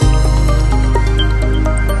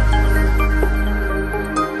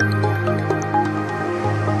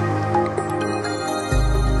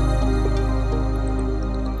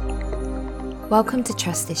Welcome to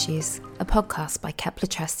Trust Issues, a podcast by Kepler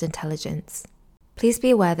Trust Intelligence. Please be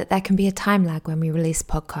aware that there can be a time lag when we release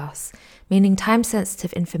podcasts, meaning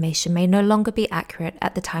time-sensitive information may no longer be accurate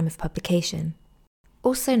at the time of publication.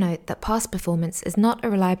 Also note that past performance is not a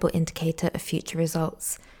reliable indicator of future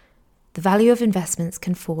results. The value of investments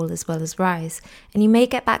can fall as well as rise, and you may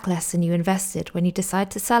get back less than you invested when you decide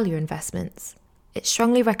to sell your investments. It's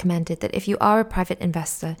strongly recommended that if you are a private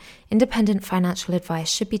investor, independent financial advice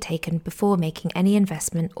should be taken before making any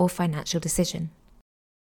investment or financial decision.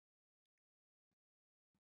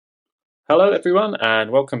 Hello, everyone,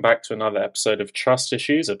 and welcome back to another episode of Trust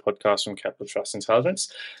Issues, a podcast from Kepler Trust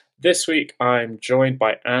Intelligence. This week, I'm joined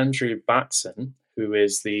by Andrew Batson, who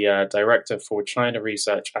is the Director for China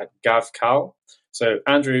Research at Gavekal. So,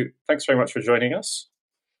 Andrew, thanks very much for joining us.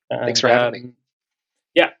 Thanks for having me.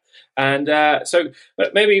 Yeah, and so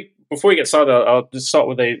maybe before we get started, I'll just start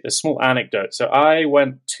with a small anecdote. So I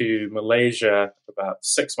went to Malaysia about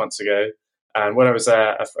 6 months ago, and when I was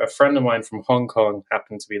there, a friend of mine from Hong Kong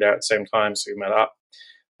happened to be there at the same time, so we met up.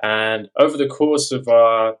 And over the course of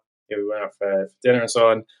we went out for dinner and so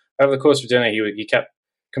on. Over the course of dinner, he kept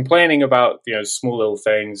complaining about small little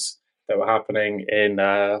things that were happening in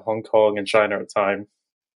Hong Kong and China at the time,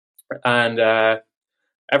 and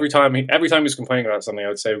every time he was complaining about something, I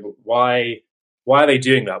would say, why are they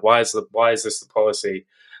doing that? Why is this the policy?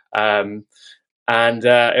 And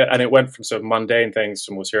it went from sort of mundane things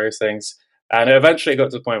to more serious things. And it eventually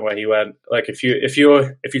got to the point where he went, like, if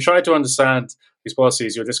you try to understand these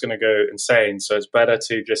policies, you're just going to go insane. So it's better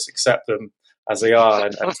to just accept them as they are,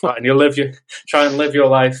 and you'll try and live your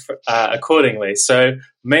life accordingly. So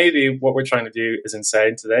maybe what we're trying to do is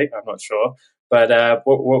insane today. I'm not sure. But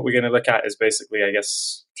what we're going to look at is basically, I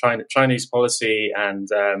guess, Chinese policy and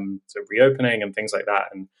sort of reopening and things like that,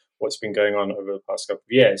 and what's been going on over the past couple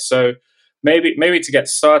of years. So maybe to get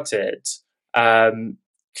started,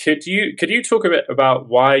 could you talk a bit about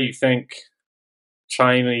why you think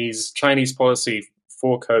Chinese policy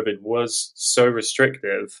for COVID was so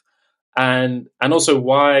restrictive, and also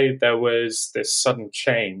why there was this sudden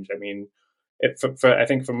change? I mean, I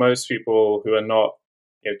think for most people who are not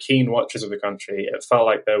keen watchers of the country, it felt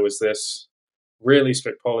like there was this really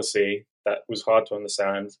strict policy that was hard to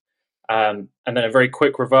understand, and then a very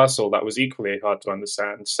quick reversal that was equally hard to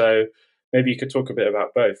understand. So maybe you could talk a bit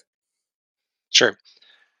about both. Sure.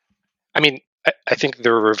 I mean, I think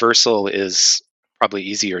the reversal is probably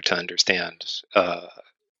easier to understand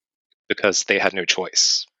because they had no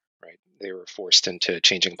choice, right? They were forced into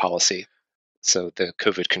changing policy. So the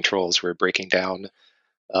COVID controls were breaking down.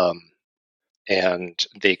 And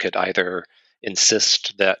they could either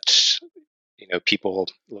insist that people,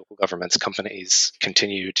 local governments, companies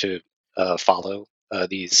continue to follow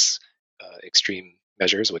these extreme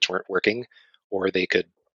measures which weren't working, or they could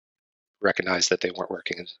recognize that they weren't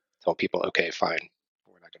working and tell people, okay, fine,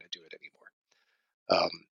 we're not going to do it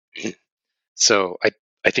anymore. So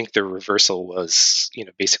I think the reversal was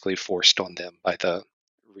basically forced on them by the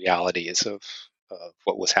realities of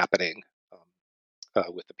what was happening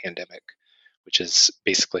with the pandemic, which is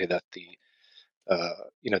basically that the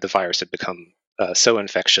virus had become so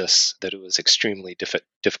infectious that it was extremely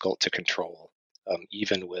difficult to control,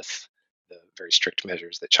 even with the very strict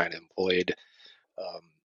measures that China employed.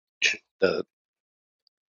 The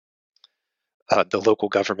local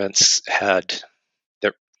governments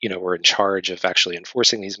were in charge of actually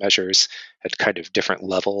enforcing these measures, had kind of different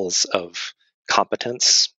levels of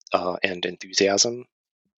competence and enthusiasm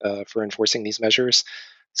for enforcing these measures.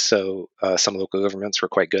 So some local governments were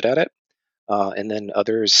quite good at it, and then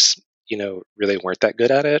others, really weren't that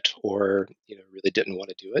good at it, or really didn't want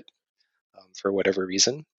to do it for whatever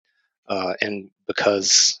reason. And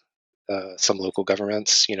because some local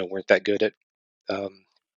governments, weren't that good at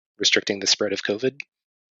restricting the spread of COVID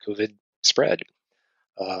spread,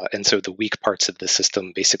 and so the weak parts of the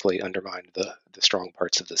system basically undermined the strong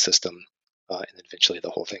parts of the system, and then eventually the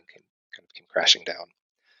whole thing came crashing down.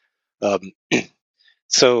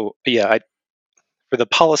 So yeah, for the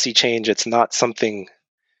policy change, it's not something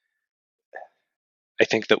I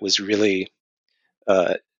think that was really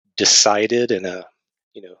decided in a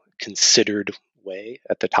considered way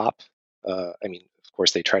at the top. I mean, of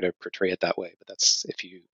course, they try to portray it that way, but that's, if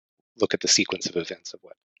you look at the sequence of events of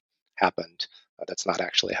what happened, that's not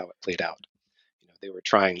actually how it played out. They were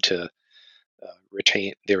trying to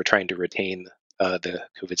retain the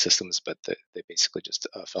COVID systems, but they basically just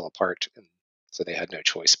fell apart, and so they had no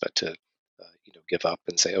choice but to give up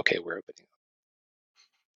and say, okay, we're opening up.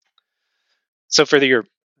 So for the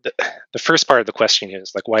first part of the question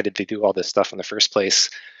is, like, why did they do all this stuff in the first place?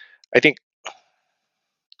 I think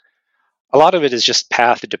a lot of it is just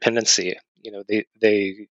path dependency. they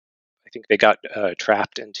I think they got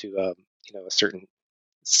trapped into a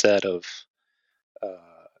set of uh,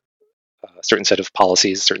 certain set of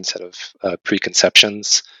policies, certain set of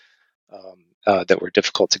preconceptions that were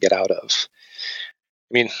difficult to get out of.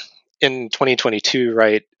 I mean, in 2022,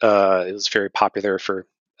 right, it was very popular for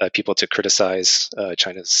people to criticize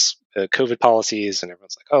China's COVID policies, and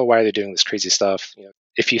everyone's like, "Oh, why are they doing this crazy stuff?"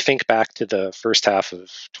 If you think back to the first half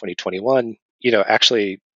of 2021,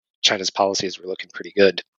 actually China's policies were looking pretty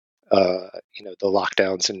good. The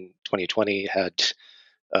lockdowns in 2020 had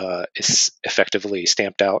effectively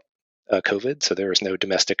stamped out COVID, so there was no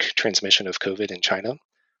domestic transmission of COVID in China.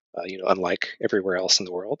 Unlike everywhere else in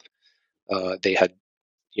the world, they had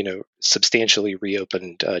substantially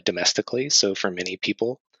reopened domestically. So for many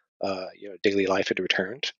people, daily life had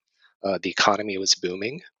returned. The economy was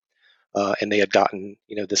booming, and they had gotten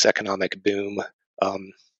this economic boom,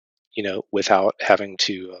 without having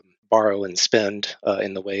to borrow and spend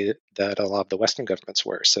in the way that a lot of the Western governments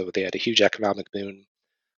were. So they had a huge economic boom,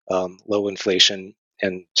 low inflation,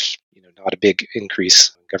 and not a big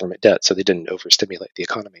increase in government debt. So they didn't overstimulate the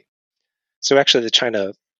economy. So actually,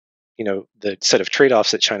 the set of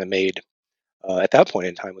trade-offs that China made at that point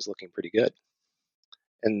in time was looking pretty good.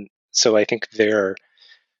 And so I think their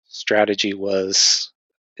strategy was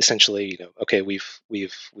essentially, okay, we've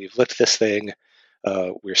licked this thing.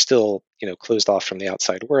 We're still, closed off from the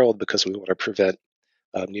outside world because we want to prevent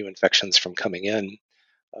new infections from coming in.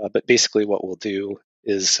 But basically, what we'll do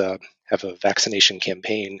is have a vaccination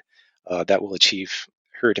campaign that will achieve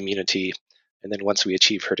herd immunity, and then once we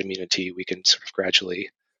achieve herd immunity, we can sort of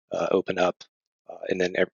gradually open up, and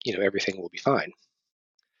then everything will be fine.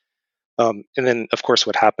 And then, of course,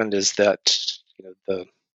 what happened is that the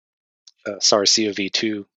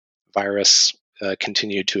SARS-CoV-2 virus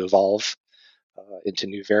continued to evolve into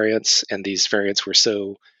new variants, and these variants were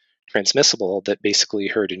so transmissible that basically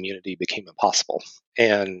herd immunity became impossible.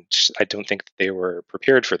 And I don't think that they were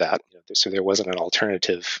prepared for that. So there wasn't an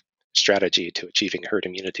alternative strategy to achieving herd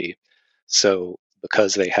immunity. So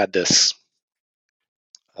because they had this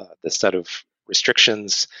set of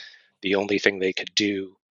restrictions, the only thing they could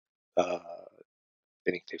do, I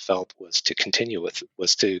think they felt, was to continue with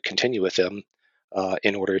them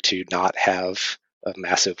in order to not have a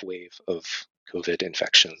massive wave of COVID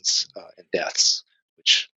infections and deaths,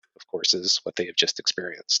 which of course is what they have just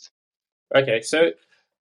experienced. Okay, so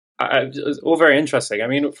it's all very interesting. I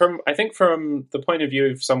mean, from the point of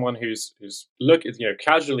view of someone who's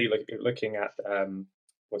casually looking at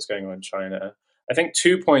what's going on in China, I think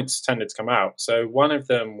 2 points tended to come out. So one of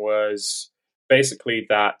them was basically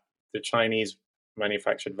that the Chinese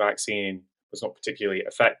manufactured vaccine was not particularly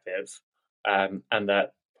effective, and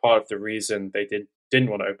that part of the reason they didn't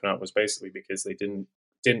want to open up was basically because they didn't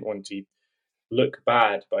want to look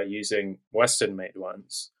bad by using Western-made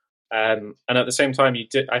ones. And at the same time,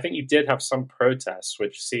 I think you did have some protests,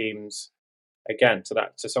 which seems, again,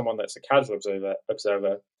 to someone that's a casual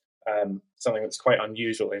observer, something that's quite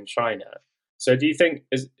unusual in China. So, do you think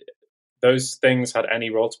those things had any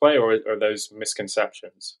role to play, or are those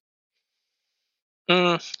misconceptions?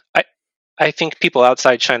 I think people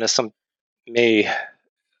outside China may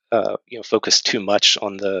focus too much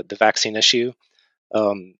on the vaccine issue.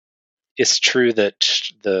 It's true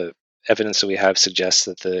that the evidence that we have suggests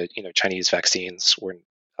that the Chinese vaccines were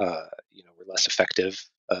less effective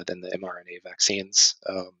than the mRNA vaccines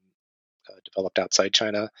developed outside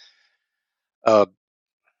China.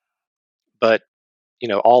 But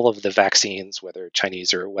all of the vaccines, whether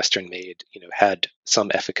Chinese or Western made, had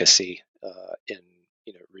some efficacy in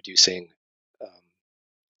reducing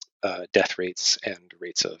death rates and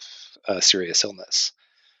rates of serious illness.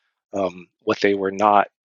 What they were not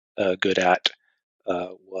good at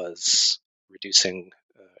was reducing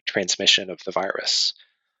transmission of the virus.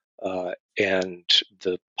 And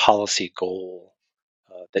the policy goal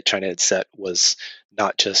that China had set was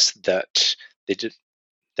not just that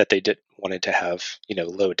they wanted to have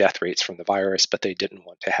low death rates from the virus, but they didn't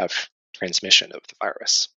want to have transmission of the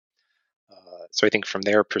virus. So I think from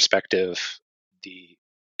their perspective,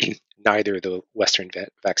 neither the Western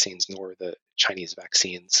vaccines nor the Chinese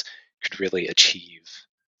vaccines could really achieve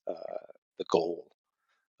the goal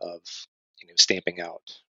of stamping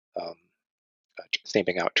out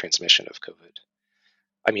transmission of COVID.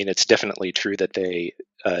 I mean, it's definitely true that they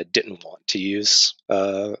didn't want to use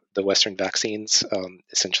the Western vaccines,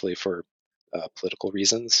 essentially for political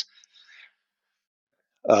reasons,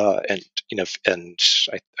 and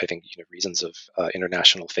I think reasons of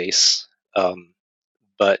international face.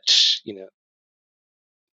 But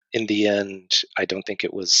in the end, I don't think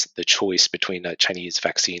it was the choice between a Chinese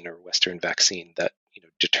vaccine or Western vaccine that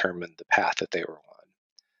determine the path that they were on.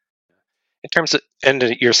 In terms of, and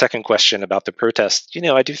your second question about the protest,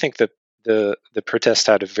 I do think that the protest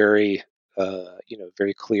had a very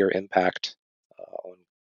very clear impact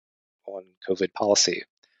on COVID policy.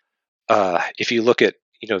 If you look at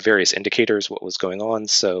various indicators, what was going on.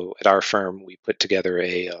 So at our firm, we put together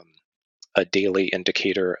a daily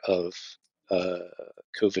indicator of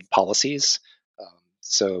COVID policies.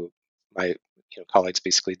 So my colleagues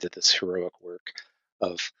basically did this heroic work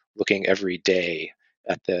of looking every day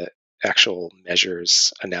at the actual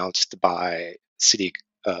measures announced by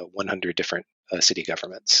 100 different city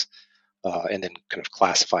governments, and then kind of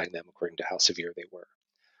classifying them according to how severe they were.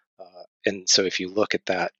 And so if you look at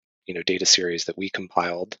that data series that we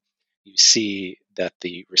compiled, you see that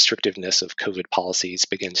the restrictiveness of COVID policies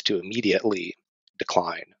begins to immediately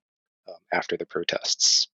decline after the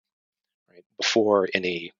protests, right? Before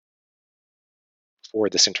the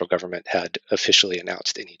central government had officially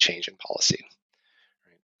announced any change in policy.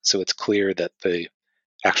 Right? So it's clear that the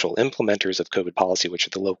actual implementers of COVID policy, which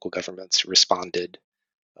are the local governments, responded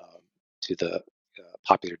to the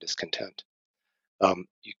popular discontent. And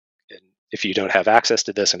if you don't have access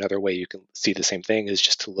to this, another way you can see the same thing is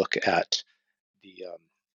just to look at the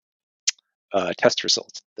test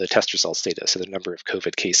results data, so the number of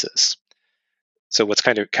COVID cases. So what's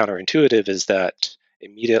kind of counterintuitive is that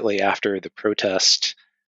immediately after the protest,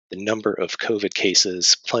 the number of COVID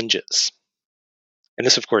cases plunges. And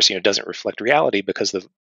this, of course, doesn't reflect reality because the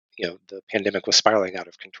pandemic was spiraling out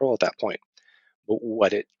of control at that point. But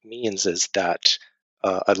what it means is that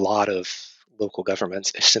a lot of local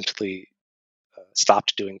governments simply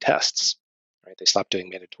stopped doing tests. Right? They stopped doing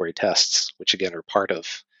mandatory tests, which again are part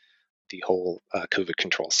of the whole COVID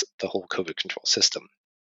control system.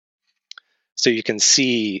 So you can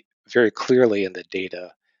see very clearly in the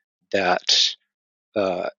data that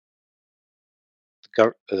the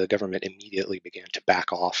government immediately began to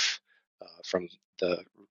back off from the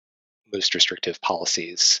most restrictive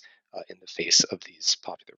policies in the face of these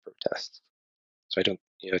popular protests. So I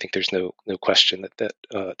think there's no question that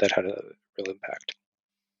had a real impact.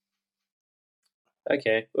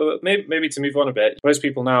 Okay, well, maybe to move on a bit, most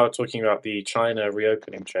people now are talking about the China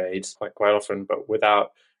reopening trade quite often, but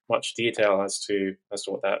without much detail as to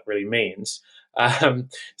what that really means.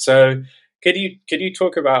 So could you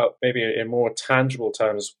talk about, maybe in more tangible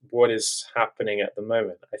terms, what is happening at the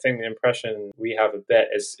moment? I think the impression we have a bit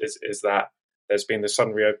is that there's been the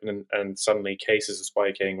sudden reopening and suddenly cases are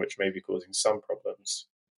spiking, which may be causing some problems.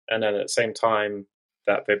 And then at the same time,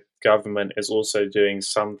 that the government is also doing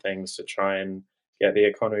some things to try and get the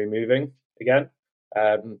economy moving again.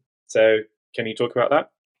 So can you talk about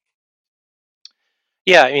that?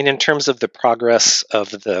 Yeah, I mean, in terms of the progress of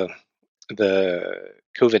the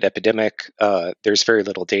COVID epidemic, there's very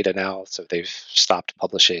little data now. So they've stopped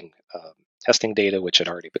publishing testing data, which had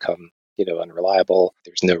already become unreliable.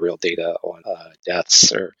 There's no real data on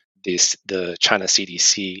deaths or these. The China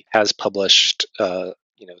CDC has published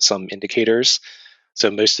some indicators. So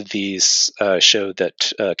most of these show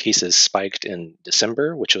that cases spiked in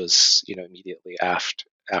December, which was immediately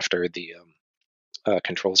after the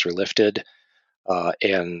controls were lifted,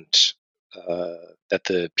 and that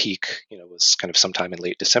the peak was kind of sometime in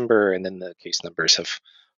late December, and then the case numbers have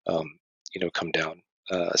come down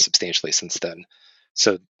substantially since then.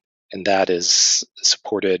 So, and that is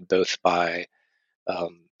supported both by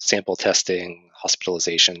sample testing,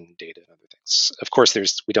 hospitalization data, and other things. Of course,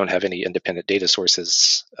 we don't have any independent data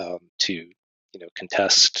sources to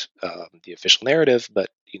contest the official narrative, but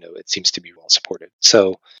it seems to be well supported.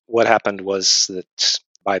 So what happened was that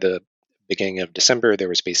by the beginning of December, there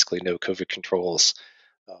was basically no COVID controls.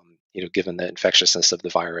 Given the infectiousness of the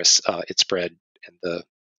virus, it spread, and the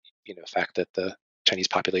fact that the Chinese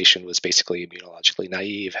population was basically immunologically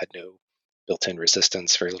naive, had no built-in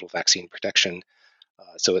resistance, very little vaccine protection.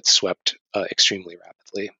 So it swept extremely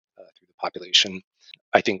rapidly through the population.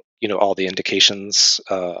 I think all the indications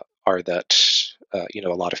are that a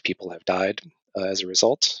lot of people have died as a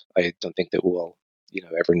result. I don't think that we'll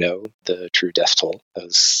ever know the true death toll,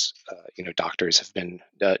 as doctors have been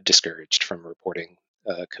discouraged from reporting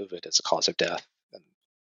COVID as a cause of death, and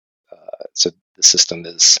so the system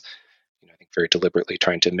is I think very deliberately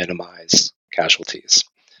trying to minimize casualties.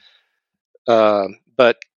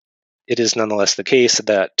 But it is nonetheless the case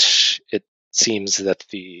that it seems that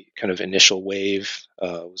the kind of initial wave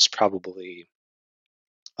was probably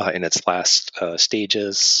in its last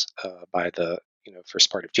stages by the first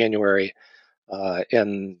part of January,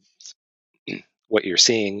 and what you're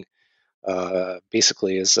seeing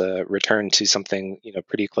basically is a return to something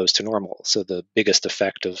pretty close to normal. So the biggest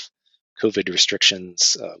effect of COVID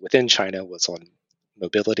restrictions within China was on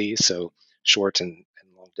mobility, so short and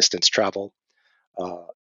long distance travel.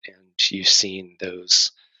 And you've seen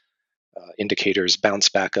those indicators bounce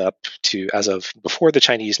back up to, as of before the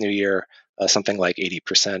Chinese New Year, something like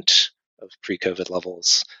 80% of pre-COVID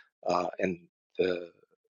levels. And the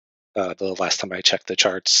last time I checked the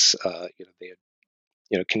charts, they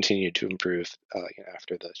had continued to improve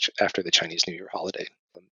after the Chinese New Year holiday.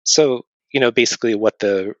 So basically, what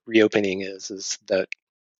the reopening is that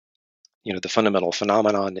the fundamental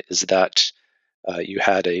phenomenon is that you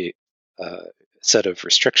had a set of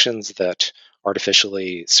restrictions that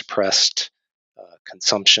artificially suppressed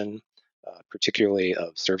consumption, particularly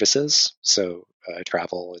of services, so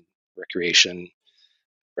travel and recreation,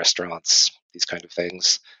 restaurants, these kind of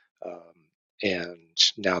things.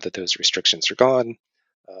 And now that those restrictions are gone,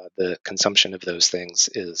 the consumption of those things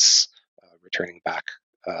is returning back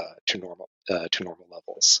to normal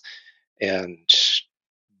levels, and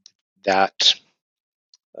that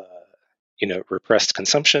repressed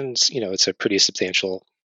consumptions. It's a pretty substantial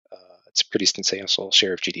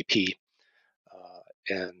share of GDP,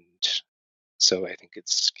 and so I think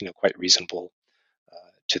it's quite reasonable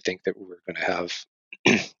to think that we're going to have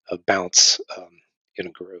a bounce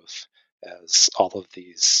in growth as all of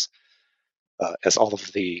the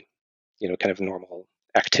kind of normal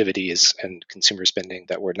activities and consumer spending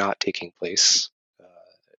that were not taking place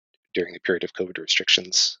during the period of COVID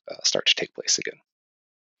restrictions start to take place again.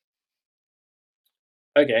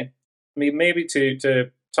 Okay. I mean, maybe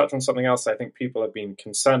to touch on something else I think people have been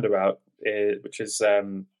concerned about, which is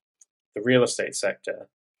the real estate sector.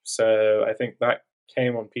 So I think that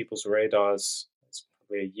came on people's radars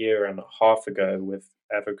probably a year and a half ago with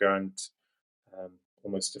Evergrande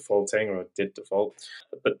almost defaulting, or did default.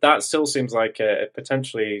 But that still seems like a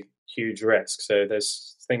potentially huge risk. So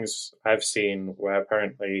there's things I've seen where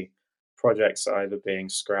apparently projects are either being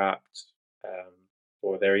scrapped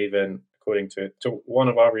or they're even, according to one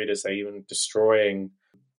of our readers, they're even destroying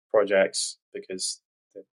projects because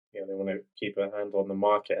they want to keep a handle on the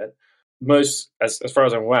market. Most, as far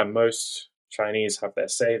as I'm aware, most Chinese have their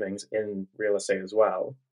savings in real estate as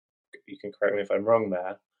well. You can correct me if I'm wrong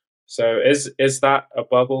there. So is that a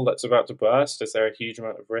bubble that's about to burst? Is there a huge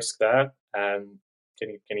amount of risk there? Can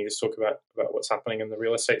you just talk about what's happening in the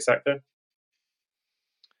real estate sector?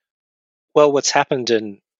 Well, what's happened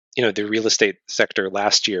in the real estate sector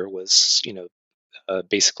last year was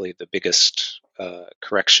basically the biggest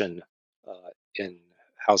correction in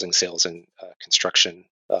housing sales and construction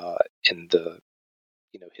in the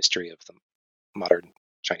history of the modern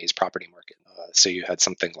Chinese property market. So you had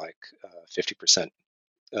something like 50%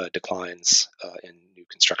 declines in new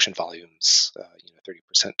construction volumes,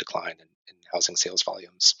 30% decline in housing sales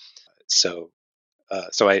volumes. So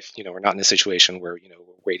we're not in a situation where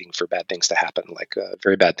we're waiting for bad things to happen. Like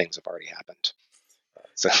very bad things have already happened.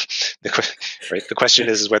 So the question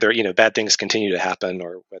is whether bad things continue to happen,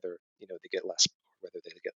 or whether they get less, whether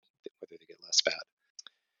they get less bad.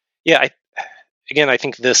 Yeah, I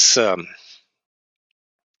think this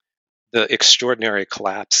the extraordinary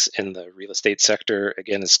collapse in the real estate sector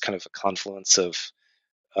again is kind of a confluence of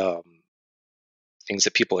things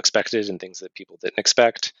that people expected and things that people didn't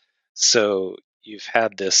expect. So you've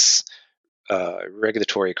had this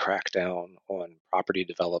regulatory crackdown on property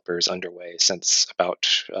developers underway since about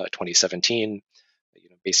 2017.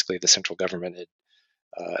 Basically, the central government had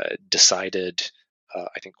decided,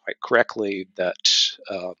 I think quite correctly, that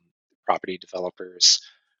property developers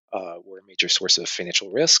were a major source of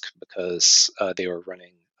financial risk because they were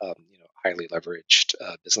running highly leveraged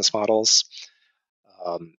business models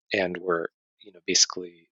and were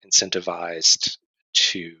basically incentivized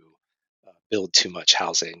to build too much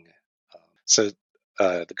housing. So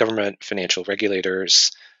the government financial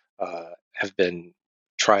regulators have been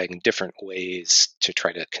trying different ways to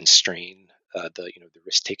try to constrain the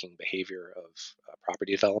risk-taking behavior of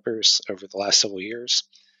property developers over the last several years.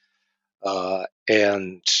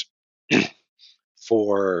 And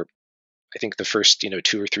for I think the first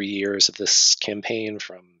 2 or 3 years of this campaign,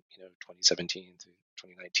 from 2017 to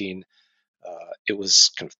 2019, it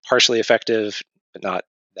was kind of partially effective, but not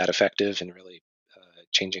that effective in really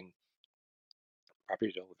changing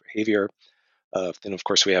property developer behavior. Then, of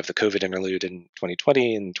course, we have the COVID interlude in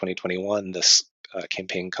 2020 and 2021. This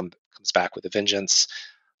campaign comes back with a vengeance,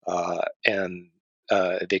 and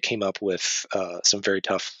they came up with some very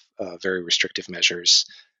tough, very restrictive measures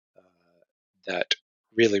that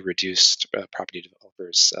really reduced property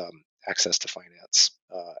developers' access to finance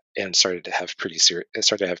and started to have pretty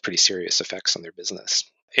serious effects on their business.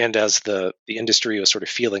 And as the industry was sort of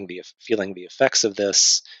feeling the effects of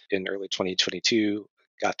this in early 2022,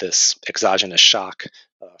 got this exogenous shock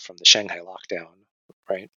from the Shanghai lockdown,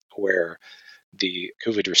 right? Where the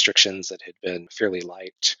COVID restrictions that had been fairly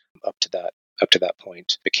light up to that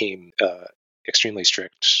point became extremely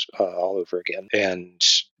strict all over again, and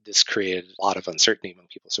this created a lot of uncertainty among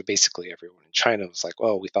people. So basically, everyone in China was like,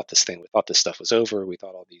 "Well, we thought this stuff was over. We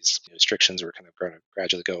thought all these restrictions were kind of going to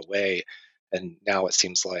gradually go away, and now it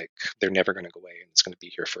seems like they're never going to go away, and it's going to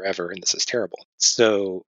be here forever, and this is terrible."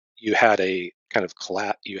 So you had a kind of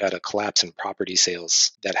collapse in property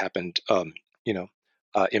sales that happened,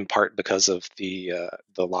 in part because of the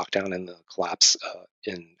lockdown and the collapse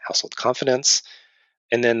in household confidence,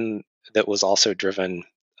 and then that was also driven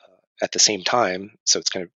at the same time. So it's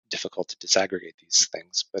kind of difficult to disaggregate these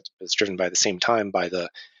things, but it's driven by the same time by the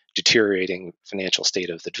deteriorating financial state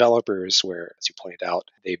of the developers, where, as you pointed out,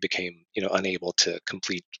 they became unable to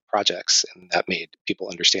complete projects, and that made people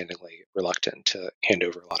understandingly reluctant to hand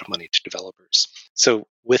over a lot of money to developers. So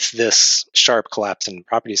with this sharp collapse in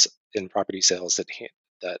property sales that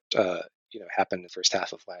happened in the first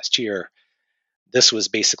half of last year, this was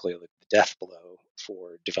basically like the death blow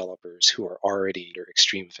for developers who are already under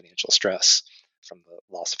extreme financial stress from the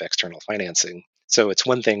loss of external financing. So it's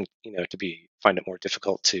one thing, to find it more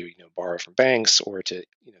difficult to borrow from banks or to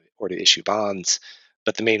issue bonds,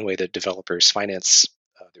 but the main way that developers finance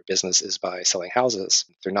their business is by selling houses.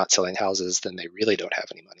 If they're not selling houses, then they really don't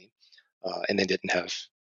have any money, and they didn't have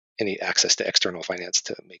any access to external finance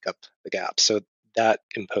to make up the gap. So that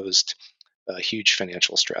imposed huge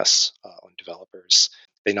financial stress on developers.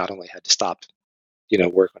 They not only had to stop,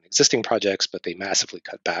 work on existing projects, but they massively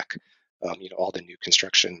cut back, all the new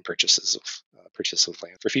construction purchase of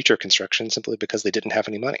land for future construction, simply because they didn't have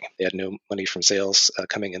any money. They had no money from sales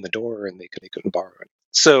coming in the door, and they couldn't borrow it.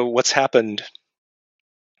 So what's happened,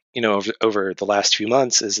 over the last few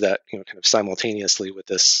months is that, kind of simultaneously with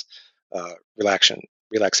this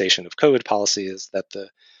relaxation of COVID policy, is that the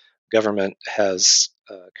government has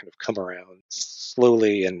kind of come around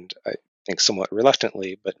slowly, and I think somewhat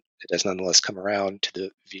reluctantly, but it has nonetheless come around to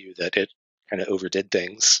the view that it kind of overdid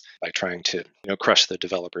things by trying to crush the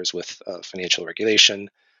developers with financial regulation,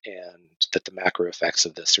 and that the macro effects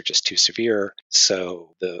of this are just too severe.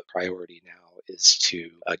 So the priority now is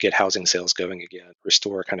to get housing sales going again,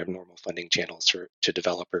 restore kind of normal funding channels to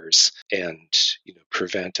developers, and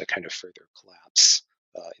prevent a kind of further collapse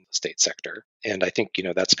in the state sector. And I think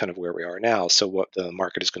that's kind of where we are now. So what the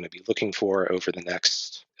market is going to be looking for over the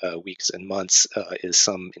next weeks and months is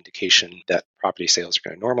some indication that property sales are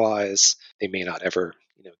going to normalize. They may not ever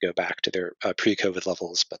go back to their pre-COVID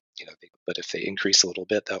levels, but but if they increase a little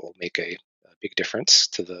bit, that will make a big difference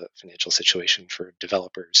to the financial situation for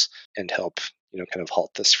developers and help kind of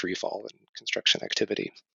halt this free fall in construction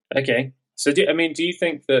activity. Okay. So, do you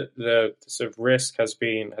think that the sort of risk has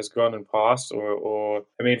gone and passed, or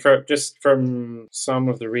from some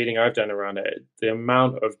of the reading I've done around it, the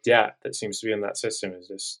amount of debt that seems to be in that system is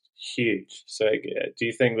just huge. So, do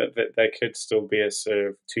you think that there could still be a sort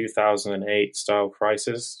of 2008 style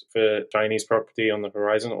crisis for Chinese property on the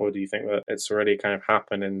horizon, or do you think that it's already kind of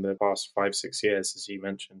happened in the past 5-6 years, as you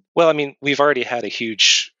mentioned? Well, we've already had a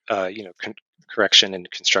huge, correction in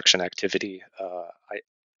construction activity.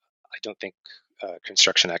 I don't think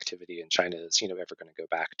construction activity in China is ever going to go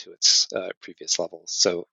back to its previous levels.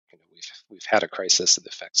 So we've had a crisis, and the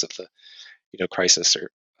effects of the crisis are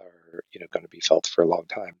going to be felt for a long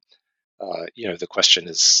time. The question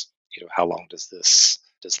is how long does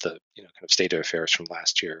the kind of state of affairs from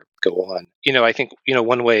last year go on? I think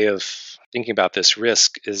one way of thinking about this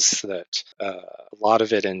risk is that a lot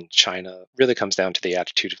of it in China really comes down to the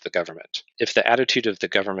attitude of the government. If the attitude of the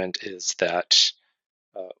government is that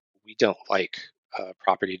we don't like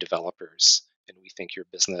property developers, and we think your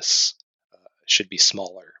business should be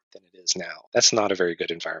smaller than it is now, that's not a very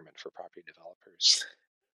good environment for property developers,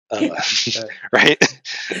 right?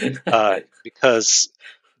 Because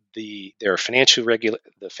the financial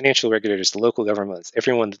regulators, the local governments,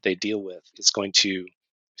 everyone that they deal with is going to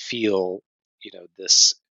feel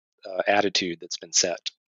this attitude that's been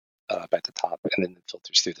set by the top, and then it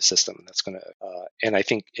filters through the system. And that's going to, and I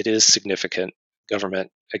think it is significant.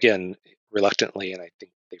 Government, again, reluctantly, and I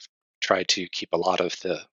think they've tried to keep a lot of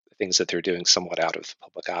the things that they're doing somewhat out of the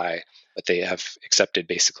public eye, but they have accepted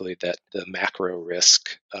basically that the macro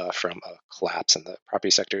risk from a collapse in the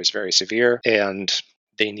property sector is very severe, and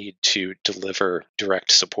they need to deliver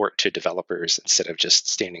direct support to developers instead of just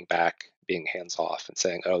standing back, being hands off, and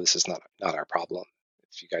saying, "Oh, this is not our problem.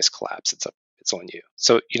 If you guys collapse, it's on you."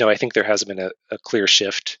 So I think there has been a clear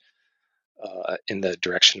shift in the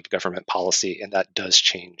direction of government policy, and that does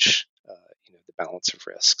change the balance of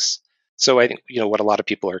risks. So I think what a lot of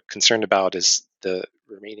people are concerned about is the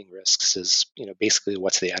remaining risks is, basically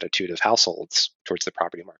what's the attitude of households towards the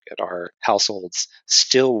property market? Are households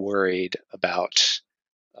still worried about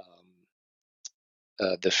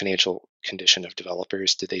the financial condition of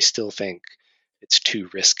developers? Do they still think it's too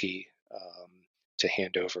risky to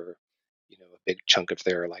hand over, a big chunk of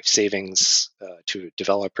their life savings to a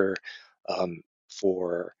developer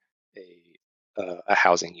for a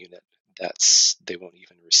housing unit they won't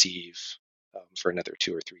even receive for another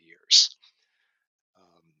 2 or 3 years?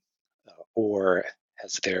 Or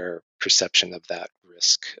has their perception of that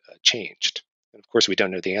risk changed? And of course, we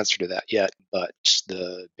don't know the answer to that yet, but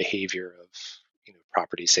the behavior of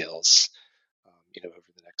property sales, over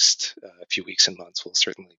the next few weeks and months will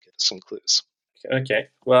certainly give us some clues. Okay.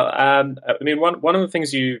 Well, I mean, one of the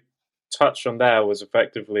things you touched on there was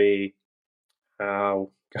effectively how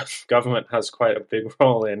government has quite a big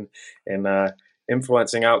role in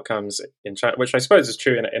influencing outcomes in China, which I suppose is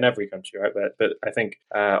true in every country, right? But I think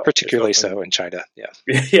particularly so in China, yeah.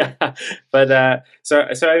 Yeah, but so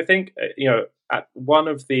I think one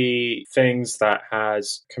of the things that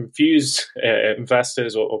has confused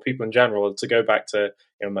investors or people in general, to go back to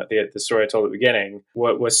the story I told at the beginning,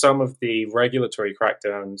 was some of the regulatory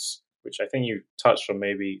crackdowns, which I think you touched on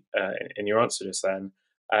maybe in your answer just then.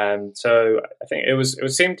 So I think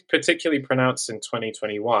it seemed particularly pronounced in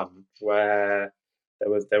 2021, where there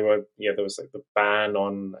was like the ban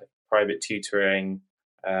on private tutoring.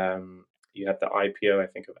 You had the IPO, I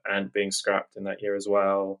think, of Ant being scrapped in that year as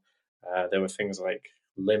well. There were things like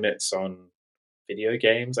limits on video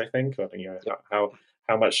games, I think, or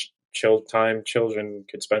how much time children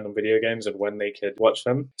could spend on video games and when they could watch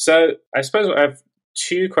them. So I suppose I have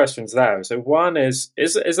two questions there. So one is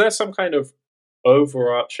there some kind of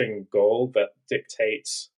overarching goal that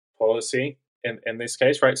dictates policy in this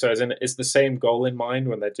case, right? So as in, is the same goal in mind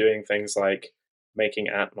when they're doing things like making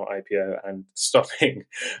Ant not IPO and stopping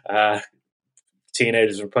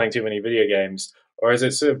teenagers from playing too many video games? Or is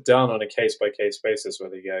it sort of done on a case-by-case basis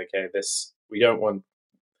where they go, okay, we don't want,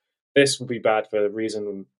 this will be bad for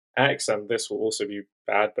reason X, and this will also be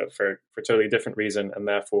bad, but for a totally different reason, and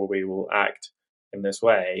therefore we will act in this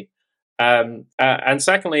way? And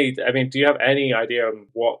secondly, I mean, do you have any idea on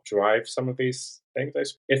what drives some of these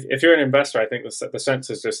things? If you're an investor, I think the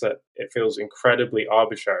sense is just that it feels incredibly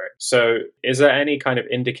arbitrary. So is there any kind of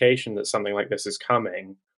indication that something like this is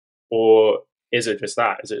coming? Or is it just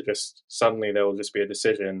that? Is it just suddenly there will just be a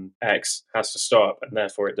decision, X has to stop, and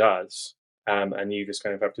therefore it does, and you just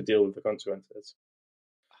kind of have to deal with the consequences?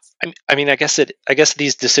 I mean, I guess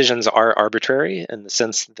these decisions are arbitrary in the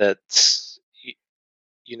sense that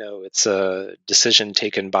it's a decision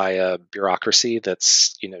taken by a bureaucracy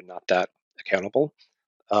that's not that accountable.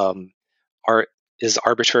 Is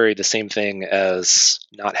arbitrary the same thing as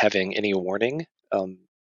not having any warning? No,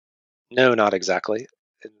 not exactly.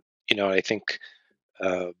 I think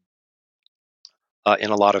in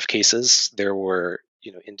a lot of cases there were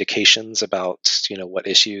indications about what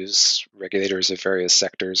issues regulators of various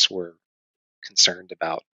sectors were concerned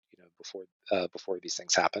about before these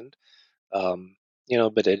things happened.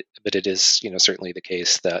 But it is certainly the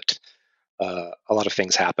case that a lot of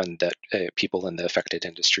things happened that people in the affected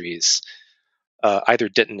industries either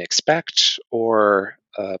didn't expect or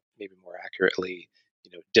maybe more accurately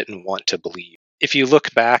didn't want to believe. If you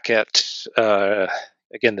look back at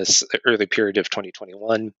again this early period of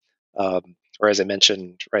 2021, or as I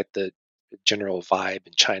mentioned, right, the general vibe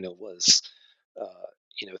in China was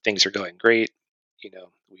things are going great.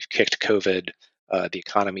 We've kicked COVID. The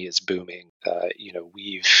economy is booming.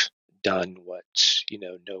 We've done what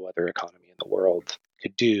no other economy in the world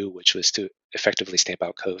could do, which was to effectively stamp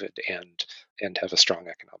out COVID and have a strong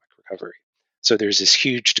economic recovery. So there's this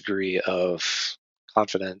huge degree of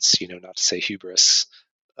confidence, not to say hubris,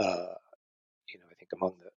 I think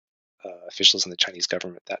among the officials in the Chinese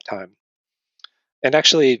government at that time. And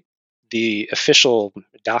actually, the official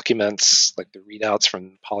documents, like the readouts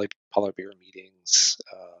from Politburo meetings,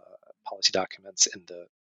 policy documents in the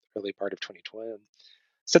early part of 2020,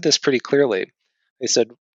 said this pretty clearly. They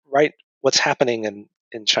said, right, what's happening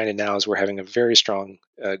in China now is we're having a very strong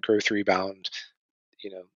growth rebound,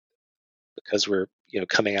 because we're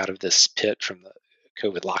coming out of this pit from the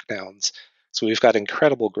COVID lockdowns. So we've got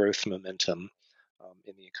incredible growth momentum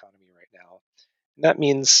in the economy right now. And that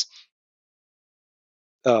means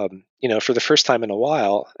for the first time in a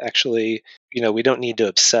while, actually, we don't need to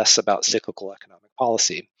obsess about cyclical economic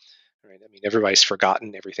policy. Right? I mean, everybody's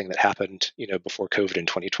forgotten everything that happened, before COVID in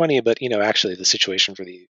 2020, but actually, the situation for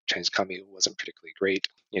the Chinese economy wasn't particularly great.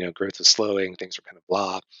 Growth was slowing, things were kind of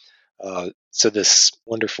blah. So this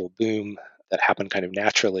wonderful boom that happened kind of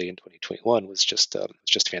naturally in 2021 was just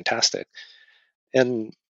fantastic.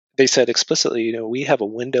 And they said explicitly, we have a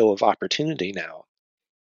window of opportunity now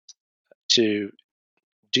to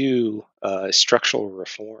do structural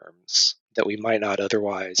reforms that we might not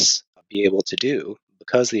otherwise be able to do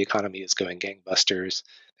because the economy is going gangbusters.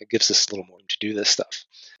 It gives us a little more to do this stuff.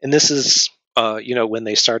 And this is, when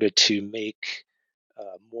they started to make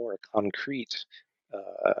more concrete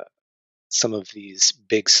some of these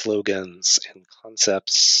big slogans and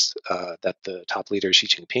concepts that the top leader Xi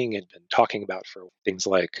Jinping had been talking about for things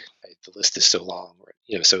like the list is so long,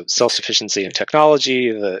 so self-sufficiency in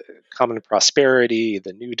technology, the common prosperity,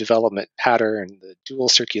 the new development pattern, the dual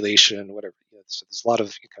circulation, whatever. So there's a lot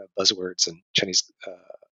of kind of buzzwords and Chinese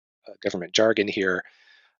government jargon here.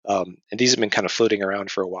 And these have been kind of floating around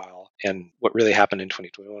for a while. And what really happened in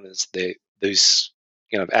 2021 is those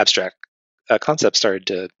abstract concepts started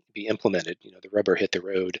to be implemented. The rubber hit the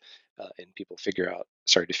road, and people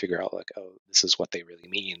started to figure out like, oh, this is what they really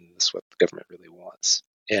mean. This is what the government really wants.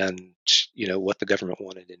 And what the government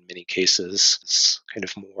wanted in many cases is kind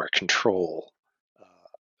of more control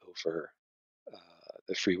over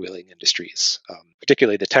the freewheeling industries,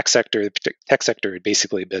 particularly the tech sector. The tech sector had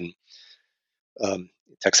basically been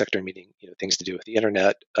tech sector meaning things to do with the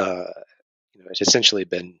internet. It's essentially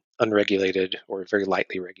been unregulated or very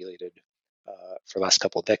lightly regulated for the last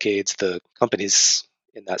couple of decades. The companies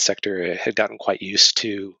in that sector had gotten quite used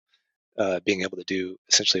to being able to do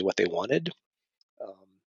essentially what they wanted,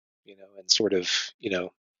 and sort of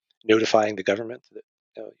notifying the government that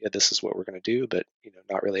yeah, this is what we're going to do, but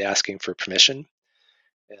not really asking for permission.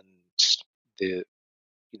 And the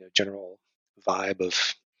general vibe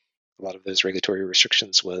of a lot of those regulatory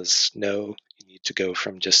restrictions was no, you need to go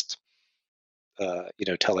from just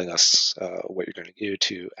telling us what you're going to do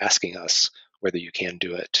to asking us whether you can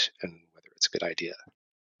do it and whether it's a good idea.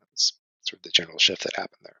 That's sort of the general shift that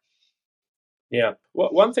happened there. Yeah.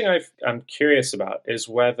 Well, one thing I'm curious about is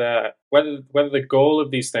whether the goal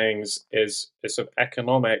of these things is sort of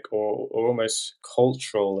economic or almost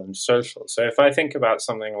cultural and social. So if I think about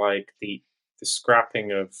something like the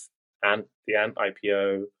scrapping of the Ant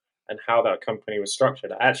IPO and how that company was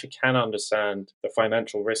structured, I actually can understand the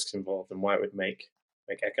financial risks involved and why it would make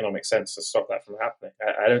economic sense to stop that from happening.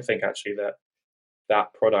 I don't think actually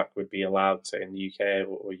that product would be allowed to in the UK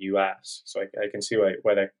or US. So I can see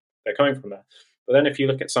where they're coming from there. But then if you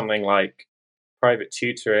look at something like private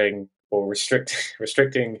tutoring or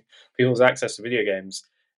restricting people's access to video games,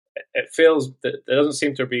 it feels that there doesn't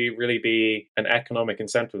seem to really be an economic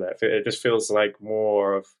incentive there. It just feels like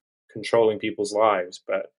more of controlling people's lives,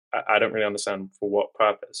 but I don't really understand for what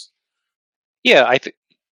purpose. Yeah, I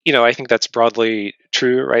think that's broadly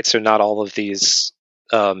true, right? So not all of these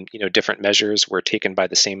different measures were taken by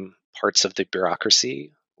the same parts of the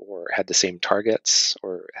bureaucracy or had the same targets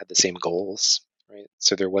or had the same goals, right?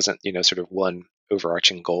 So there wasn't sort of one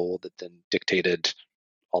overarching goal that then dictated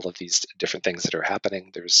all of these different things that are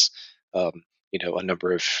happening. There's a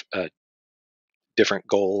number of different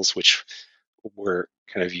goals which were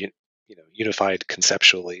kind of unified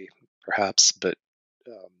conceptually, perhaps, but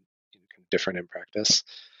different in practice.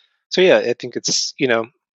 So yeah, I think it's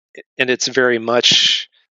and it's very much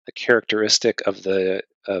a characteristic of the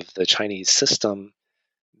Chinese system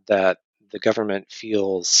that the government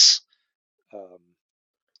feels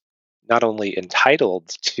not only entitled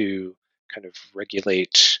to kind of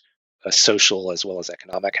regulate social as well as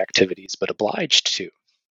economic activities, but obliged to.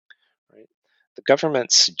 Right, the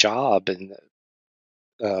government's job in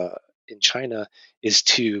China is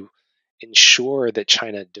to ensure that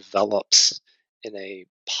China develops in a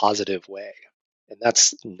positive way. And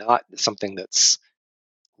that's not something that's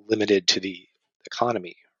limited to the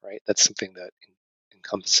economy, right? That's something that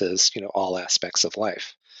encompasses, all aspects of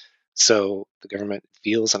life. So the government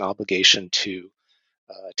feels an obligation to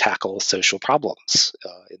tackle social problems.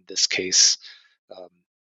 In this case, um,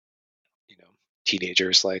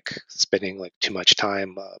 teenagers like spending like too much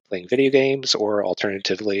time playing video games, or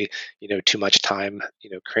alternatively, too much time,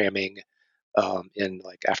 cramming in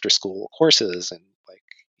like after school courses and like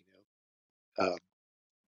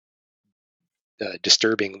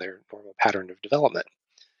disturbing their normal pattern of development.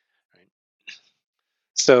 Right?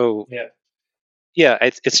 So yeah,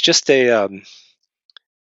 it's just a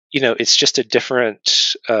it's just a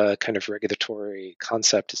different kind of regulatory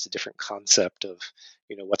concept. It's a different concept of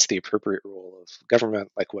what's the appropriate role of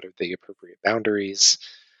government, like what are the appropriate boundaries.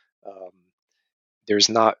 There's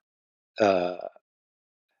not there's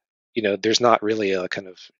not really a kind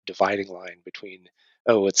of dividing line between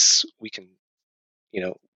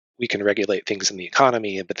we can regulate things in the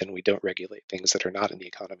economy, but then we don't regulate things that are not in the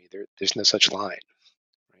economy. There's no such line.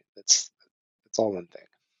 Right? That's all one thing.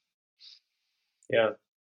 Yeah.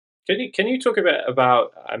 Can you talk a bit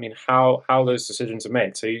about, I mean, how those decisions are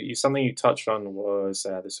made? So something you touched on was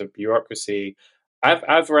the sort of bureaucracy.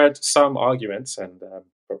 I've read some arguments, and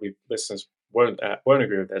probably listeners won't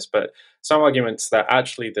agree with this, but some arguments that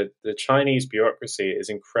actually the Chinese bureaucracy is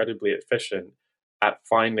incredibly efficient at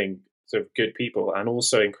finding sort of good people and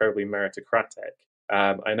also incredibly meritocratic.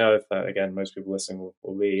 I know that again, most people listening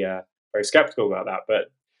will be very skeptical about that,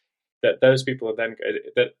 but that those people are then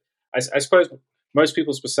that I suppose most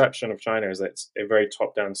people's perception of China is that it's a very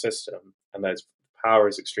top-down system and that its power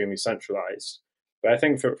is extremely centralized. But I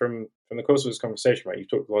think from the course of this conversation, right, you've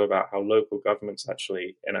talked a lot about how local governments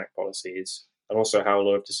actually enact policies, and also how a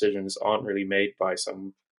lot of decisions aren't really made by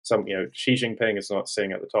some Xi Jinping is not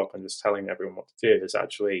sitting at the top and just telling everyone what to do. There's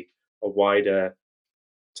actually a wider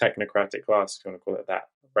technocratic class, if you want to call it that,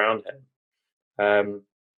 around him.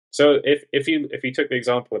 So if you took the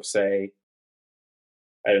example of, say,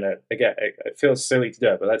 I don't know, again, it feels silly to do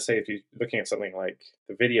it, but let's say if you're looking at something like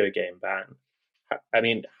the video game ban, I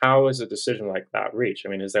mean, how is a decision like that reached? I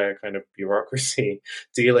mean, is there a kind of bureaucracy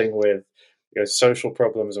dealing with social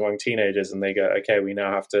problems among teenagers, and they go, okay, we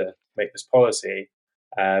now have to make this policy,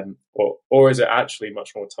 or is it actually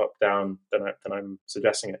much more top down than I'm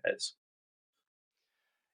suggesting it is?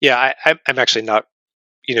 Yeah, I'm actually not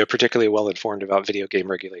particularly well informed about video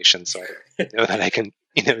game regulations, so I don't know that I can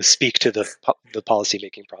speak to the policy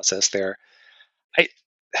making process there.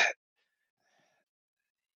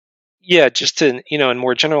 Yeah, just in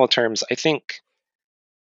more general terms, I think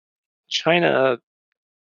China,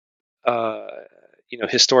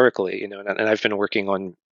 historically, and I've been working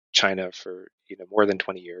on China for more than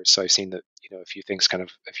 20 years, so I've seen that a few things come and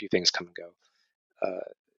go.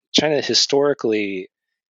 China historically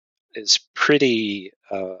is pretty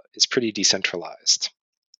decentralized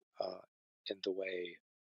in the way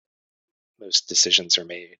most decisions are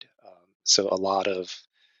made. So a lot of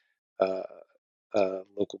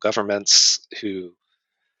local governments who,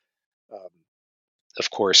 of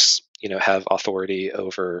course, have authority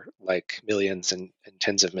over like millions and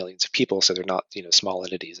tens of millions of people. So they're not small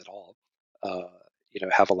entities at all.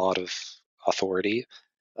 Have a lot of authority.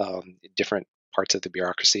 Different parts of the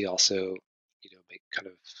bureaucracy also,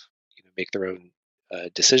 make their own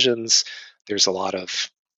decisions. There's a lot of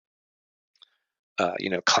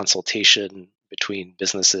consultation between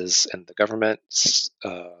businesses and the government.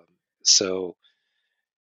 So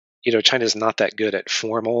China's not that good at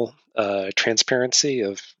formal transparency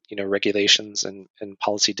of regulations and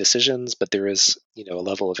policy decisions, but there is a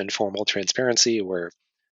level of informal transparency where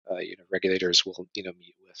regulators will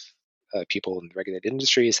meet with people in regulated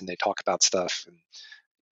industries, and they talk about stuff, and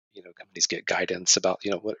companies get guidance about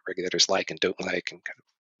what regulators like and don't like, and kind of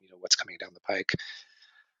what's coming down the pike.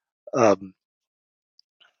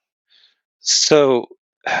 So,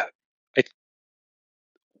 but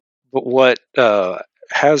what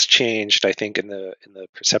has changed, I think, in the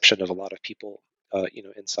perception of a lot of people,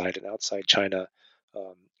 inside and outside China,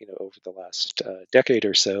 over the last decade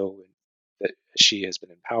or so, that Xi has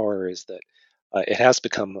been in power, is that it has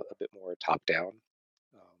become a bit more top down.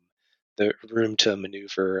 The room to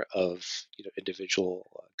maneuver of individual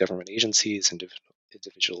government agencies and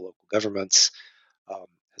individual local governments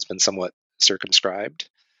has been somewhat circumscribed.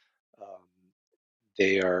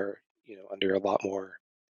 They are under a lot more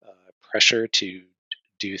pressure to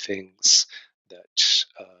do things that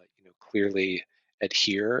clearly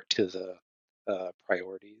adhere to the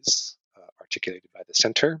priorities articulated by the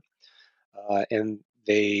center, and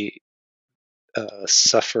they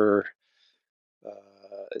suffer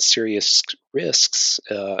serious risks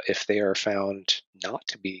if they are found not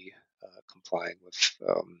to be complying with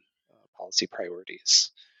policy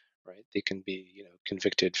priorities. Right? They can be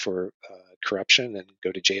convicted for corruption and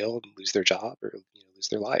go to jail and lose their job or lose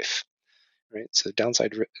their life. Right? So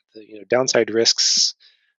downside risks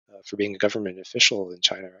for being a government official in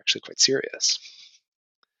China are actually quite serious.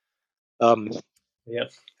 Yeah,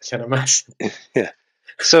 I can imagine. Yeah.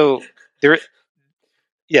 So there.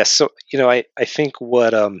 Yes. So I think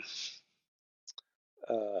what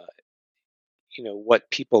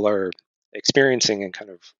people are experiencing and kind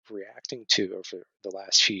of reacting to over the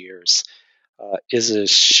last few years is a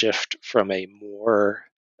shift from a more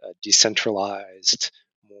decentralized,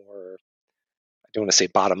 more, I don't want to say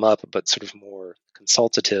bottom up, but sort of more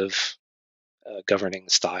consultative governing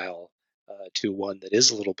style to one that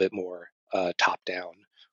is a little bit more top down,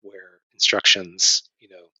 where instructions,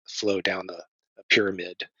 flow down a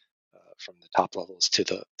pyramid from the top levels to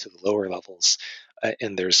the lower levels,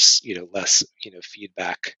 and there's less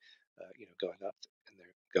feedback, going up, and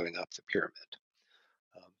they're going up the pyramid.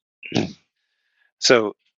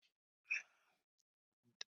 So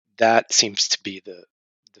that seems to be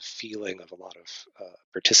the feeling of a lot of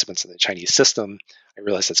participants in the Chinese system. I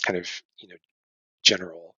realize that's kind of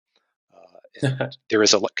general. There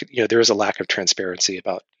is a lack of transparency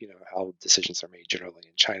about how decisions are made generally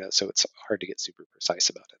in China, so it's hard to get super precise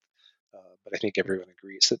about it. But I think everyone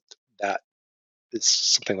agrees that is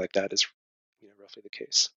something like that is roughly the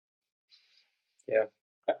case. Yeah,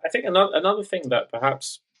 I think another thing that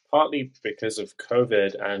perhaps partly because of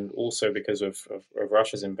COVID and also because of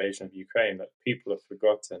Russia's invasion of Ukraine that people have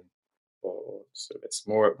forgotten, or sort of it's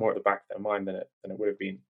more at the back of their mind than it would have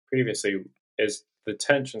been previously, is the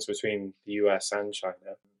tensions between the US and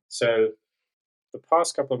China. So the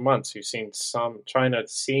past couple of months, you've seen China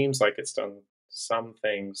seems like it's done some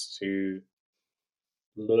things to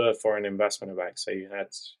lure foreign investment back. So you had,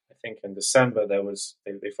 I think in December,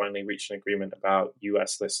 they finally reached an agreement about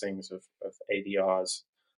US listings of ADRs,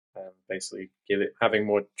 basically having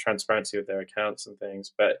more transparency with their accounts and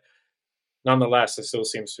things. But nonetheless, it still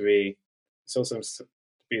seems to be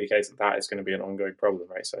the case that is going to be an ongoing problem,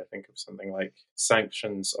 right? So I think of something like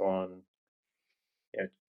sanctions on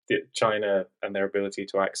China and their ability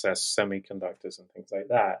to access semiconductors and things like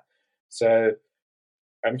that. So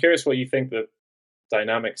I'm curious what you think the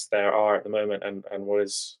dynamics there are at the moment, and what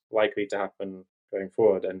is likely to happen going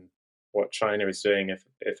forward, and what China is doing,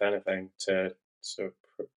 if anything, to sort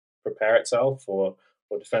of prepare itself or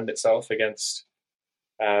defend itself against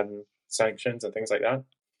sanctions and things like that.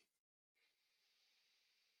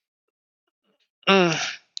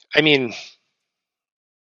 I mean,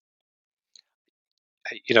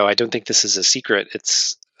 I don't think this is a secret.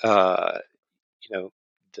 It's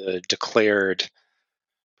the declared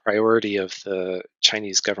priority of the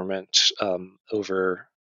Chinese government over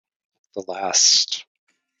the last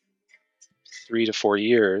 3 to 4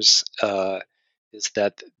 years is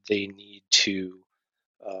that they need to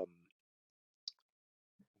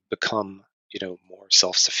become more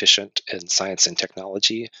self-sufficient in science and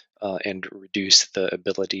technology and reduce the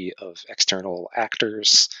ability of external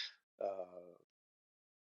actors,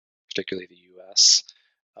 particularly the US,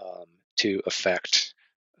 to affect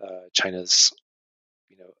China's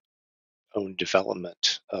own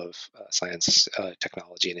development of science,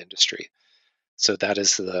 technology, and industry. So that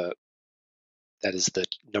is the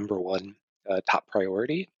number one top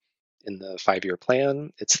priority in the 5-year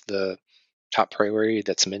plan. It's the top priority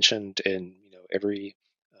that's mentioned in every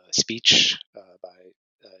speech by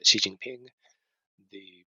Xi Jinping.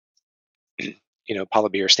 The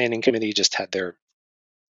Politburo Standing Committee just had their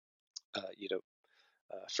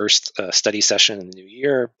first study session in the new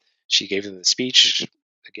year. She gave them the speech.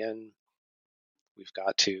 Again, we've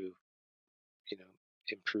got to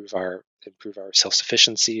improve our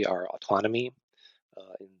self-sufficiency, our autonomy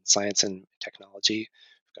in science and technology.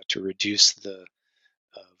 We've got to reduce the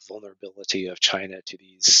vulnerability of China to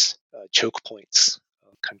these choke points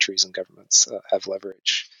countries and governments have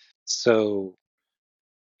leverage. So,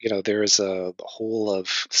 there is a whole of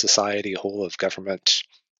society, a whole of government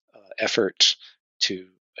effort to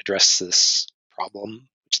address this problem,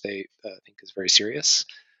 which they think is very serious,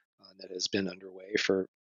 that has been underway for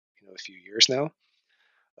a few years now,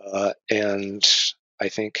 and I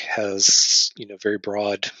think has very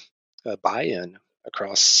broad buy-in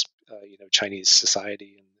across Chinese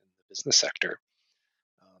society and the business sector.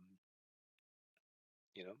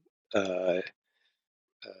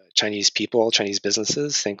 Chinese people, Chinese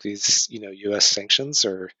businesses think these U.S. sanctions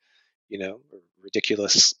are a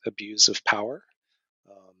ridiculous abuse of power,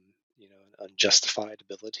 an unjustified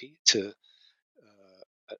ability to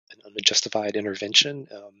an unjustified intervention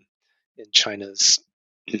in China's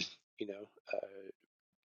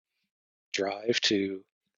drive to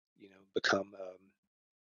become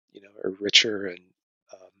a richer and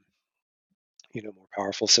more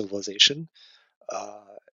powerful civilization,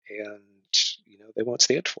 and they won't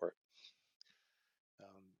stand for it.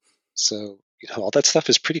 So all that stuff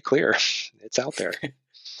is pretty clear. It's out there.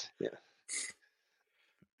 Yeah.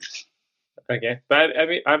 Okay, but I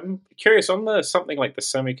mean, I'm curious on something like the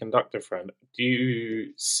semiconductor front. Do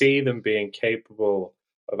you see them being capable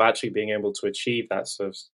of actually being able to achieve that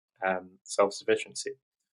sort of self-sufficiency?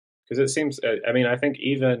 Because it seems, I mean, I think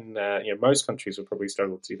even most countries would probably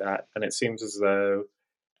struggle to do that, and it seems as though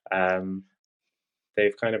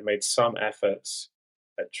they've kind of made some efforts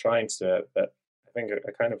at trying to do it, but I think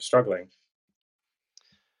are kind of struggling.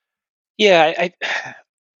 Yeah,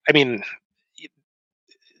 I mean,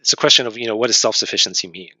 it's a question of what does self-sufficiency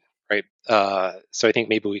mean, right? So I think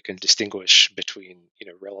maybe we can distinguish between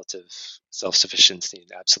relative self-sufficiency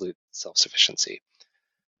and absolute self-sufficiency.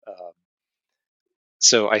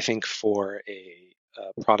 So I think for a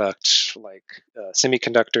product like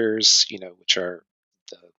semiconductors, which are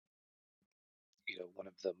the one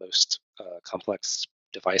of the most complex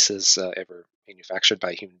devices ever manufactured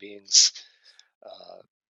by human beings.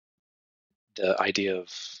 The idea of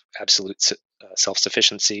absolute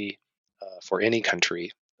self-sufficiency for any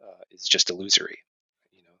country is just illusory.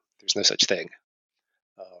 There's no such thing.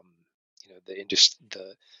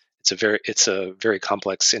 It's a very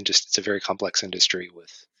complex industry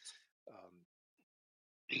with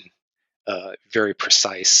very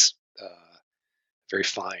precise, very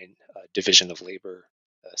fine division of labor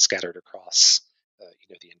scattered across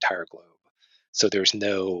the entire globe. So there's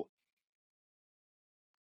no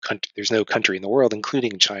country in the world,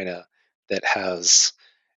 including China, that has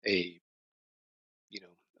a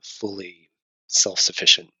fully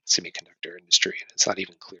self-sufficient semiconductor industry, and it's not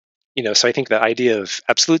even clear. So I think the idea of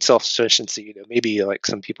absolute self-sufficiency, maybe like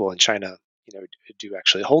some people in China, do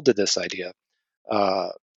actually hold to this idea,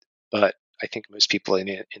 but I think most people in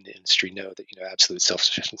the industry know that absolute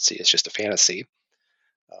self-sufficiency is just a fantasy.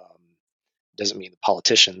 Doesn't mean the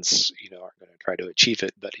politicians aren't going to try to achieve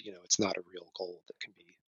it, but it's not a real goal that can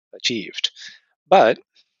be achieved. But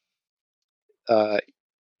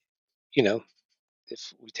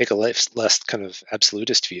if we take a less kind of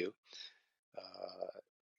absolutist view,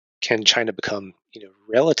 can China become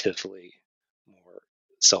relatively more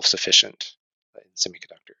self-sufficient in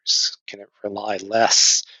semiconductors? Can it rely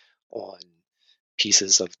less on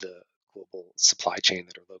pieces of the global supply chain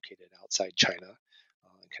that are located outside China?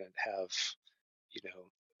 Can it have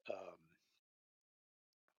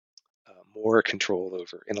more control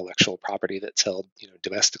over intellectual property that's held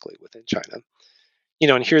domestically within China?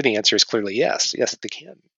 And here the answer is clearly yes. Yes, they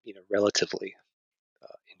can relatively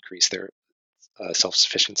increase their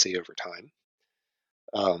self-sufficiency over time.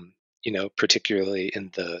 Particularly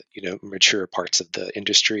in the mature parts of the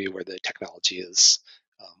industry where the technology is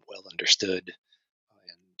well understood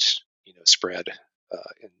and spread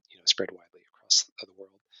spread widely across the world.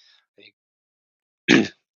 I think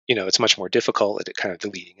it's much more difficult at kind of the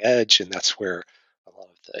leading edge, and that's where a lot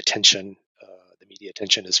of the attention, the media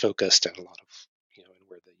attention, is focused, and a lot of and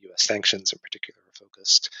where the U.S. sanctions in particular are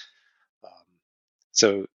focused.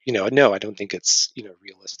 So no, I don't think it's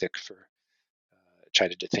realistic for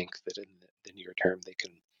China to think that in the near term they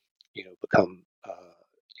can become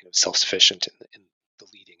self-sufficient in the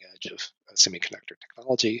leading edge of semiconductor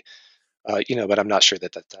technology. But I'm not sure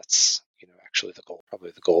that's actually the goal.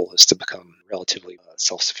 Probably the goal is to become relatively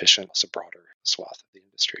self-sufficient across a broader swath of the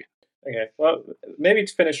industry. Okay, well, maybe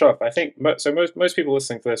to finish off, I think most people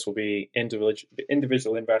listening to this will be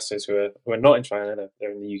individual investors who are not in China,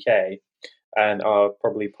 they're in the UK, and are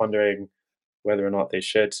probably pondering whether or not they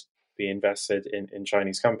should be invested in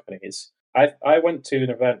Chinese companies. I went to an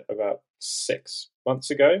event about 6 months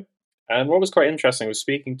ago, and what was quite interesting was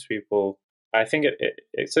speaking to people. I think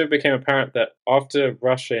it sort of became apparent that after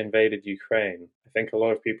Russia invaded Ukraine, I think a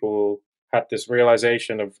lot of people had this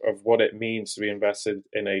realization of what it means to be invested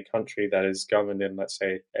in a country that is governed in, let's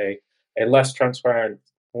say, a less transparent,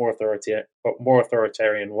 more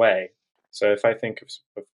authoritarian way. So if I think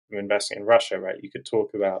of investing in Russia, right, you could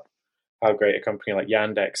talk about how great a company like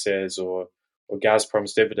Yandex is, or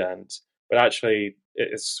Gazprom's dividend, but actually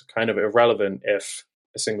it's kind of irrelevant if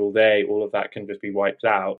a single day all of that can just be wiped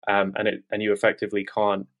out, and you effectively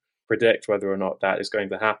can't predict whether or not that is going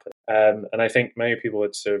to happen. And I think many people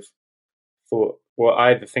had sort of thought, were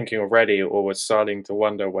either thinking already or were starting to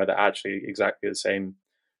wonder whether actually exactly the same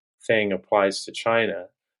thing applies to China.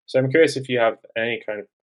 So I'm curious if you have any kind of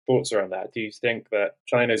thoughts around that. Do you think that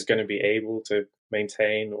China is going to be able to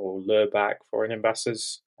maintain or lure back foreign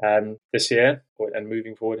investors this year and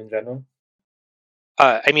moving forward in general?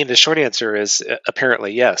 I mean, the short answer is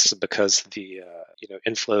apparently yes, because the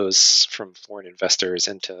inflows from foreign investors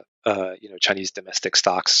into Chinese domestic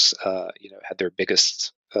stocks had their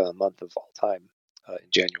biggest month of all time in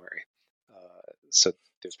January. So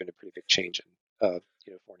there's been a pretty big change in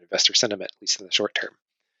foreign investor sentiment, at least in the short term.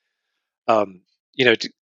 Let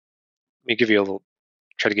me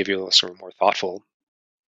try to give you a little sort of more thoughtful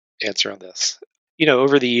answer on this.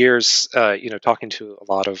 Over the years, talking to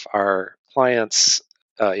a lot of our clients,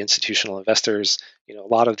 institutional investors, a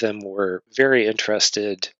lot of them were very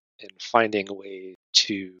interested in finding a way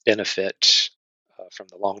to benefit from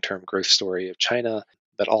the long-term growth story of China,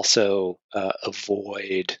 but also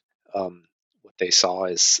avoid what they saw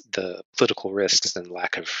as the political risks and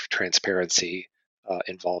lack of transparency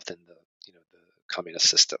involved in the communist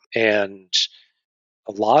system. And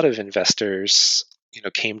a lot of investors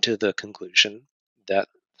came to the conclusion that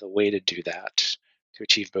the way to do that, to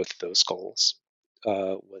achieve both of those goals,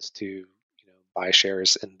 was to buy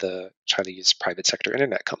shares in the Chinese private sector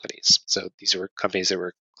internet companies. So these were companies that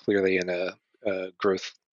were clearly in a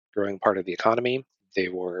growing part of the economy. they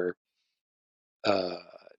were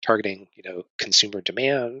targeting, consumer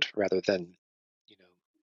demand rather than,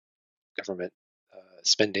 government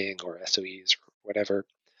spending or SOEs or whatever.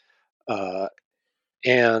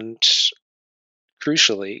 And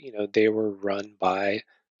crucially, they were run by,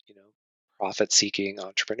 profit-seeking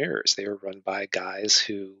entrepreneurs. They were run by guys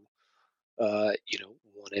who,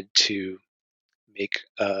 wanted to make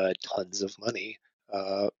tons of money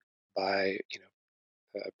by,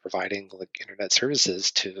 providing like internet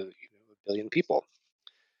services to a billion people.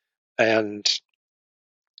 And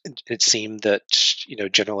it seemed that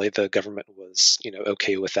generally the government was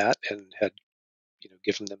okay with that and had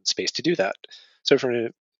given them space to do that. So from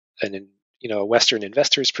a Western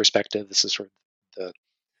investor's perspective, this is sort of the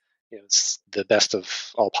it's the best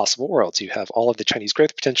of all possible worlds. You have all of the Chinese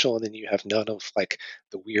growth potential, and then you have none of like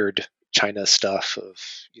the weird China stuff of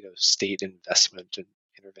state investment and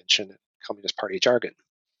intervention and Communist Party jargon,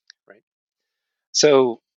 right?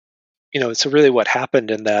 So so really what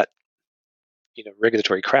happened in that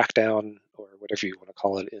regulatory crackdown or whatever you want to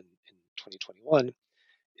call it in 2021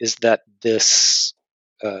 is that this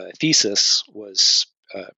thesis was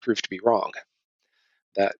proved to be wrong.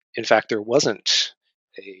 That in fact there wasn't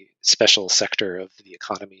a special sector of the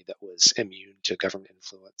economy that was immune to government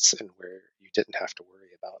influence and where you didn't have to worry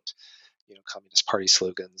about Communist Party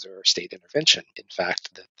slogans or state intervention. In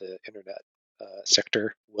fact, that the internet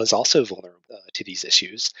sector was also vulnerable to these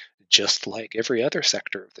issues, just like every other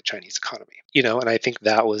sector of the Chinese economy. And I think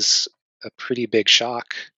that was a pretty big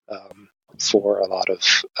shock for a lot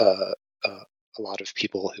of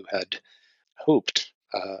people who had hoped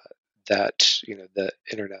that the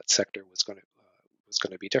internet sector was going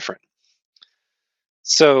to be different.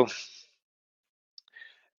 So,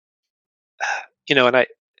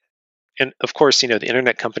 and of course, the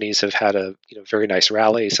internet companies have had a very nice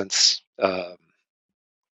rally since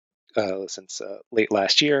late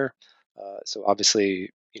last year. So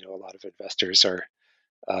obviously, a lot of investors are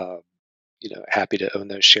happy to own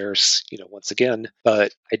those shares once again.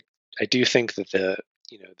 But I do think that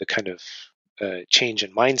the kind of change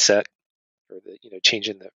in mindset or the change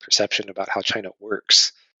in the perception about how China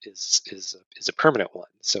works is a permanent one.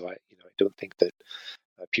 So I don't think that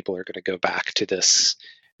people are going to go back to this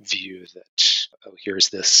view that here's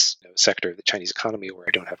this sector of the Chinese economy where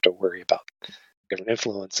I don't have to worry about government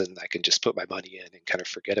influence and I can just put my money in and kind of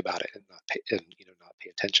forget about it and not pay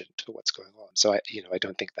attention to what's going on. So I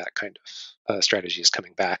don't think that kind of strategy is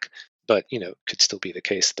coming back, but could still be the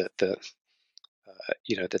case that the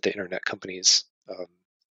internet companies that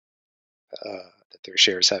their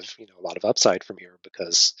shares have a lot of upside from here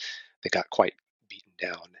because they got quite beaten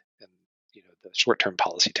down, and the short-term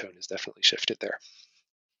policy tone has definitely shifted there.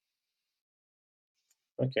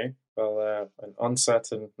 Okay, well, an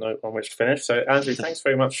uncertain note on which to finish. So, Andrew, thanks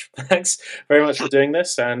very much. Thanks very much for doing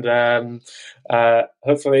this, and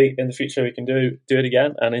hopefully in the future we can do it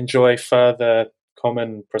again and enjoy further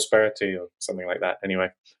common prosperity or something like that.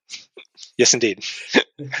 Anyway. Yes, indeed.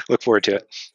 Look forward to it.